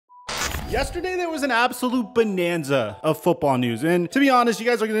Yesterday, there was an absolute bonanza of football news. And to be honest, you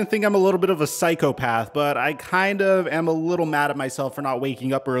guys are going to think I'm a little bit of a psychopath, but I kind of am a little mad at myself for not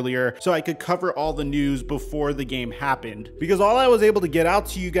waking up earlier so I could cover all the news before the game happened. Because all I was able to get out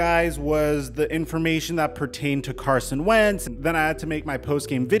to you guys was the information that pertained to Carson Wentz. Then I had to make my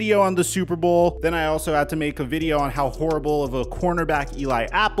post-game video on the Super Bowl. Then I also had to make a video on how horrible of a cornerback Eli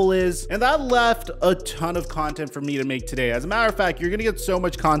Apple is. And that left a ton of content for me to make today. As a matter of fact, you're going to get so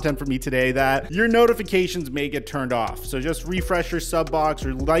much content from me today that your notifications may get turned off. So just refresh your sub box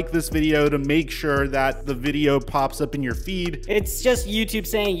or like this video to make sure that the video pops up in your feed. It's just YouTube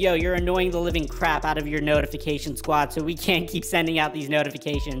saying, yo, you're annoying the living crap out of your notification squad, so we can't keep sending out these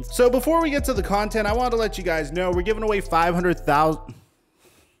notifications. So before we get to the content, I wanted to let you guys know we're giving away 500,000.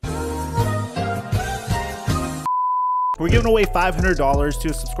 We're giving away $500 to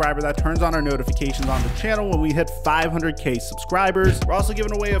a subscriber that turns on our notifications on the channel when we hit 500K subscribers. We're also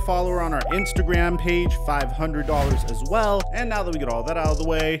giving away a follower on our Instagram page, $500 as well. And now that we get all that out of the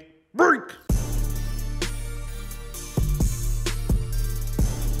way, break!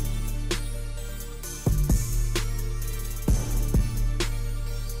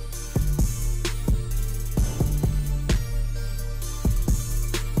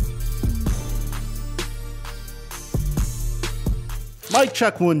 Mic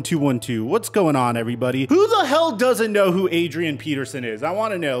check 1 2 1 2. What's going on, everybody? Who the hell doesn't know who Adrian Peterson is? I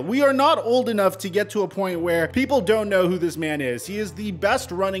want to know. We are not old enough to get to a point where people don't know who this man is. He is the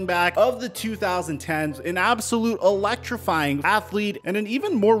best running back of the 2010s, an absolute electrifying athlete, and an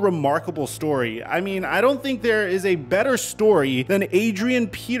even more remarkable story. I mean, I don't think there is a better story than Adrian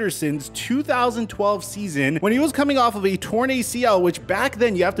Peterson's 2012 season when he was coming off of a torn ACL, which back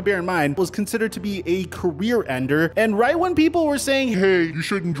then, you have to bear in mind, was considered to be a career ender. And right when people were saying, hey, you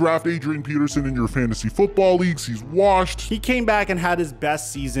shouldn't draft Adrian Peterson in your fantasy football leagues, he's washed, he came back and had his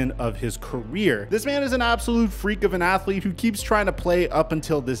best season of his career. This man is an absolute freak of an athlete who keeps trying to play up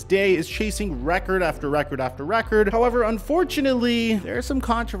until this day, is chasing record after record after record. However, unfortunately, there's some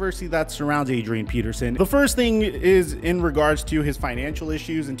controversy that surrounds Adrian Peterson. The first thing is in regards to his financial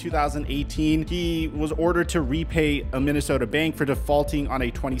issues. In 2018, he was ordered to repay a Minnesota bank for defaulting on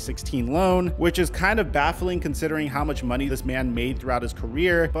a 2016 loan, which is kind of baffling considering how much money this man made throughout his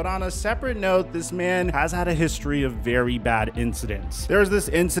career. But on a separate note, this man has had a history of very bad incidents. There was this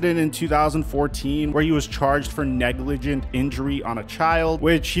incident in 2014 where he was charged for negligent injury on a child,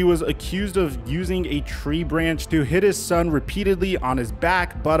 which he was accused of using a tree branch to hit his son repeatedly on his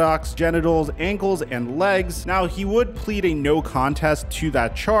back, buttocks, genitals, ankles, and legs. Now, he would plead a no contest to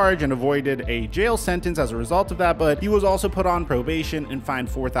that charge and avoided a jail sentence as a result of that, but he was also put on probation and fined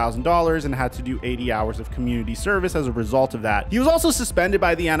 $4,000 and had to do 80 hours of community service as a result of that. He was also suspended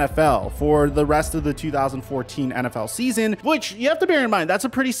by the NFL for the rest of the 2014 NFL season, which you have to bear in mind, that's a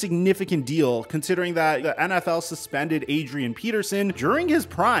pretty significant deal considering that the NFL suspended Adrian Peterson during his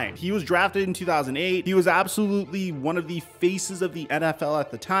prime. He was drafted in 2008. He was absolutely one of the faces of the NFL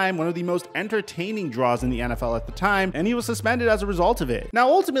at the time, one of the most entertaining draws in the NFL at the time, and he was suspended as a result of it. Now,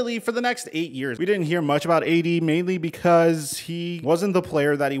 ultimately, for the next 8 years, we didn't hear much about AD, mainly because he wasn't the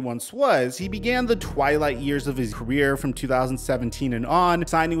player that he once was. He began the twilight years of his career from 2017 and on,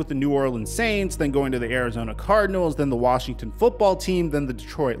 signing with the New Orleans Saints, then going to the Arizona Cardinals, then the Washington football team, then the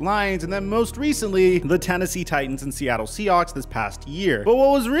Detroit Lions, and then most recently, the Tennessee Titans and Seattle Seahawks this past year. But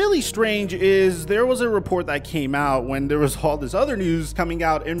what was really strange is there was a report that came out when there was all this other news coming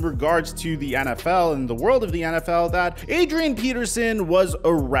out in regards to the NFL and the world of the NFL that Adrian Peterson was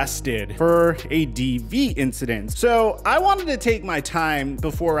arrested for a DV incident. So I wanted to take my time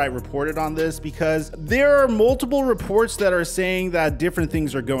before I reported on this because there are multiple reports that are saying that different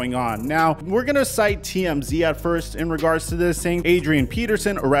things are going on. Now, we're going to cite TMZ at first in regards to this, saying Adrian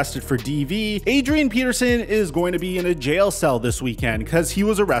Peterson arrested for DV. Adrian Peterson is going to be in a jail cell this weekend because he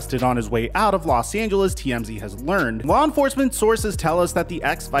was arrested on his way out of Los Angeles, TMZ has learned. Law enforcement sources tell us that the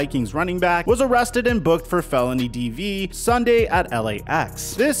ex-Vikings running back was arrested and booked for felony DV Sunday at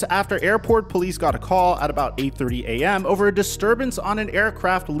LAX. This after airport police got a call at about 8:30 a.m. over a disturbance on an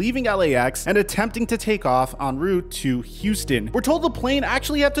aircraft leaving LAX and attempting to take off en route to Houston. We're told the plane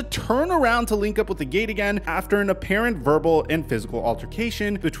actually had to turn around to link up with the gate again after an apparent verbal and physical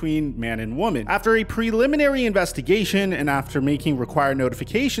altercation between man and woman. After a preliminary investigation and after making required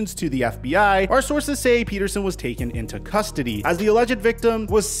notifications to the FBI, our sources say Peterson was taken into custody, as the alleged victim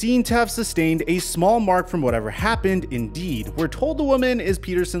was seen to have sustained a small mark from whatever happened. Indeed, we're told the woman is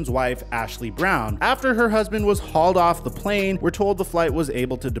Peterson's wife, Ashley Brown. After her husband was hauled off the plane, we're told the flight was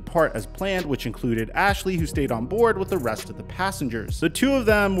able to depart as planned, which included Ashley, who stayed on board with the rest of the passengers. The two of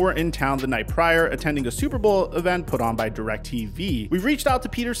them were in town the night prior, attending a Super Bowl event put on by DirecTV. We've reached out to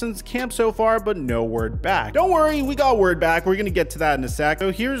Peterson's camp so far, but no word back. Don't worry, we got word back. We're gonna get to that in a sec.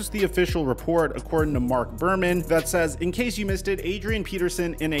 So here's the official report according to Mark Berman that says, in case you missed it, Adrian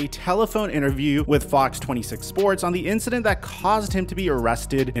Peterson in a telephone interview with Fox 26 Sports on the incident that caused him to be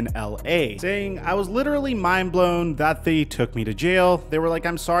arrested in LA, saying, I was literally mind blown that they took me to jail. They were like,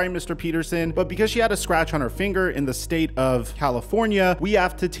 I'm sorry, Mr. Peterson, but because she had a scratch on her finger in the state of California, we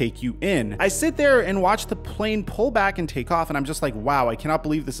have to take you in. I sit there and watch the plane pull back and take off, and I'm just like, wow, I cannot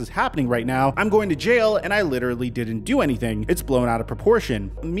believe this is happening right now. I'm going to jail, and I literally didn't do anything. It's blown out of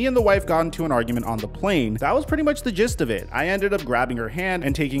proportion. Me and the wife got into an argument on the plane. That was pretty much the gist of it. I ended up grabbing her hand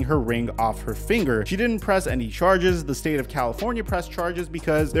and taking her ring off her finger. She didn't press any charges. The state of California pressed charges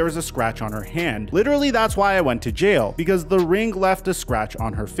because there was a scratch on her hand. Literally, that's why I went to jail, because the ring left a scratch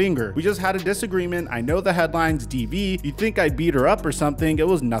on her finger. We just had a disagreement. I know the headlines, DV. You'd think I'd beat her up or something. It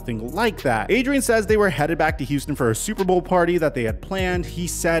was nothing like that. Adrian says they were headed back to Houston for a Super Bowl party that they had planned. He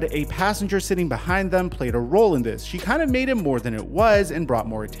said a passenger sitting behind them played a role in this. She kind of made it more than it was and brought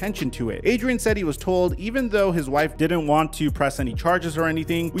more attention to it. Adrian said he was told, even though his wife didn't want to press any charges or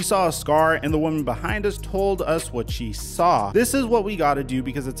anything, we saw a scar and the woman behind us told us what she saw. This is what we gotta do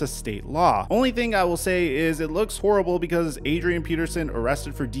because it's a state law. Only thing I will say is it looks horrible because Adrian Peterson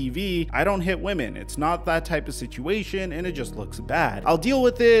arrested for DV. I don't hit women. It's not that type of situation and it just looks bad. I'll deal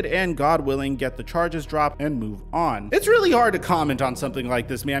with it and God willing get the charges dropped and move on. It's really hard to comment on something like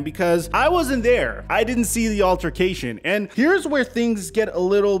this, man, because I wasn't there. I didn't see the altercation. And here's where things get a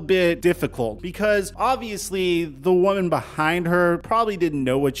little bit difficult because obviously the woman behind her probably didn't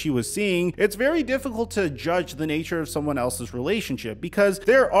know what she was seeing. It's very difficult to judge the nature of someone else's relationship because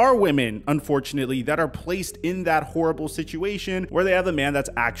there are women, unfortunately, that are placed in that horrible situation where they have a man that's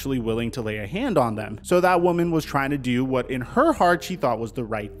actually willing to lay a hand on them. So that woman was trying to do what in her heart she thought was the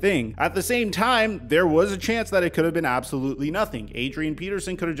right thing. At the same time, there was a chance that it could have been absolutely nothing. Adrian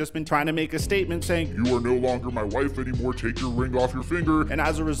Peterson could have just been trying to make a statement saying, You are no longer my wife anymore, take your ring off your finger. And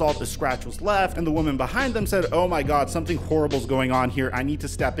as a result, the scratch was left and the woman behind them said, oh my God, something horrible is going on here. I need to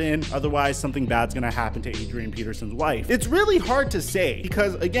step in. Otherwise, something bad's gonna happen to Adrian Peterson's wife. It's really hard to say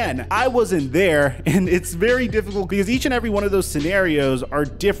because again, I wasn't there and it's very difficult because each and every one of those scenarios are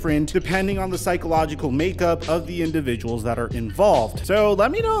different depending on the psychological makeup of the individuals that are involved. So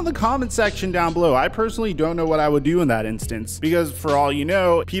let me know in the comment section down below. I personally don't know what I would do in that instance because for all you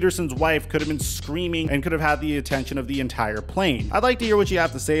know, Peterson's wife could have been screaming and could have had the attention of the entire plane. I'd like to hear what you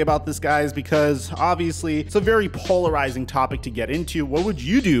have to say about this, guys, because obviously it's a very polarizing topic to get into. What would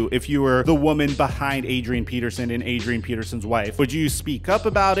you do if you were the woman behind Adrian Peterson and Adrian Peterson's wife? Would you speak up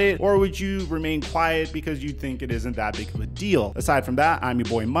about it or would you remain quiet because you think it isn't that big of a deal? Aside from that, I'm your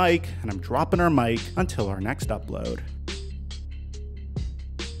boy Mike and I'm dropping our mic until our next upload.